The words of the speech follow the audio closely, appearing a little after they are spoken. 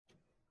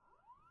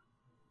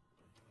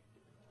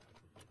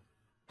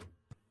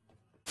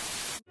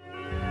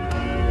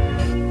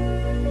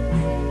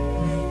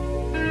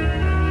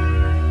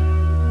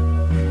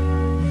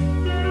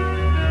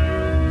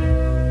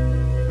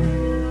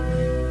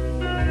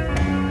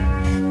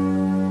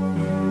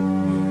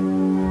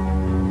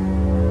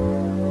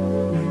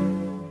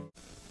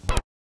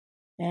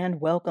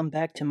welcome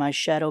back to my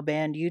Shadow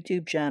Band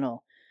YouTube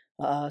channel.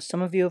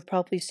 Some of you have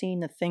probably seen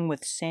the thing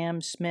with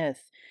Sam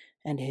Smith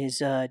and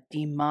his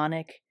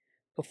demonic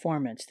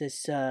performance.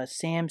 This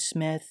Sam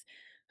Smith,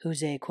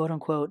 who's a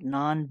quote-unquote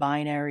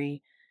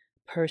non-binary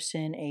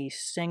person, a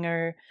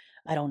singer.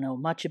 I don't know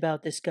much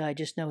about this guy,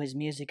 just know his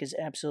music is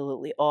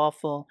absolutely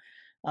awful.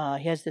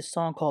 He has this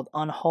song called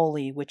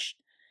Unholy, which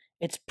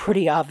it's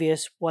pretty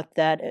obvious what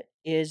that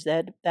is,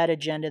 that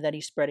agenda that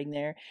he's spreading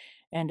there.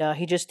 And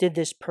he just did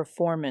this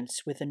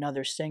performance with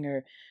another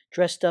singer,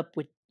 dressed up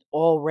with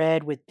all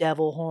red with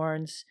devil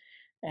horns,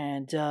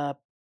 and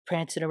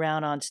prancing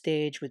around on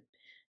stage with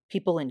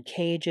people in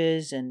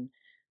cages and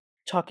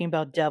talking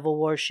about devil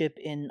worship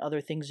and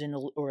other things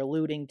or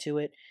alluding to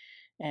it.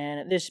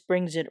 And this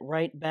brings it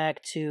right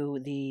back to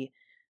the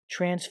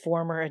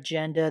transformer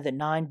agenda, the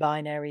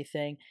non-binary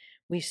thing.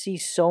 We see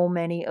so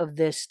many of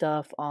this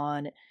stuff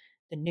on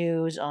the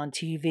news, on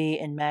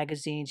TV, and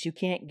magazines. You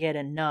can't get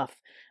enough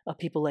of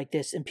people like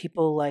this, and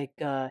people like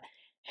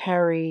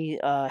Harry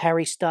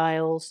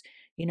Styles.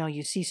 You know,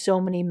 you see so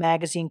many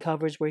magazine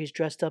covers where he's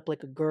dressed up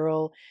like a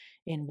girl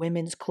in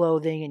women's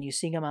clothing, and you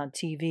see him on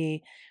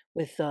TV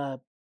with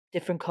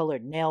different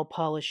colored nail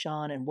polish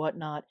on and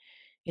whatnot.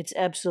 It's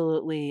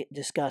absolutely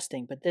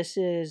disgusting, but this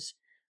is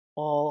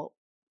all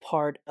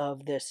part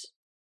of this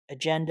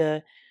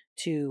agenda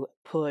to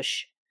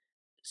push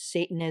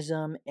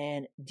Satanism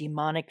and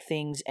demonic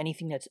things,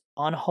 anything that's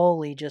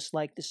unholy, just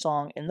like the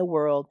song in the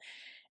world,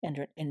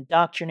 and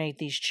indoctrinate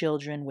these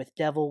children with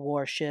devil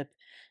worship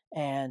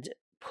and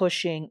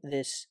pushing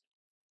this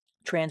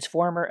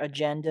transformer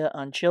agenda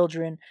on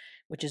children,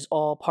 which is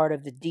all part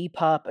of the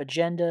Depop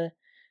agenda.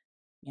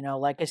 You know,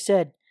 like I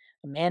said,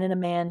 a man and a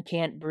man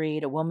can't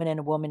breed, a woman and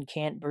a woman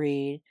can't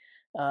breed.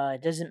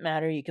 It doesn't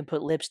matter. You can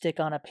put lipstick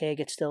on a pig,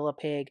 it's still a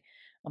pig.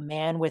 A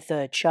man with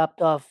a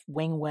chopped off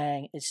wing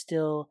wang is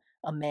still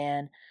a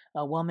man.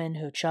 A woman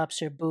who chops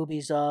her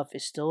boobies off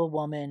is still a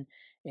woman.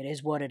 It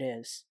is what it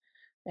is.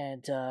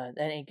 And that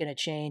ain't going to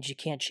change. You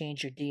can't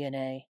change your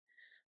DNA.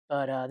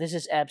 But this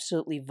is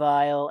absolutely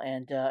vile,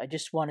 and I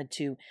just wanted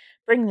to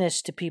bring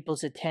this to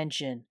people's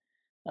attention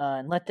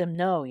and let them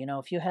know, you know,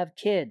 if you have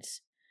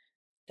kids,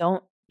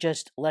 don't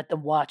just let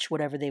them watch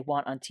whatever they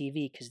want on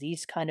TV, because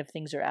these kind of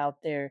things are out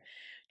there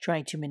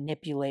trying to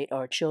manipulate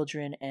our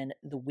children and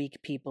the weak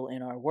people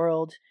in our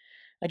world.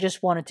 I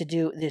just wanted to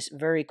do this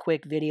very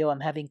quick video.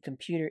 I'm having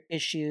computer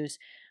issues.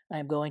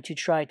 I'm going to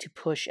try to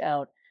push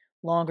out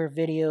longer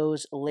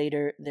videos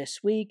later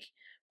this week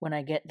when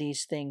I get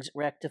these things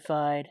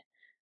rectified.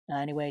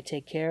 Anyway,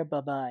 take care.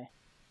 Bye-bye.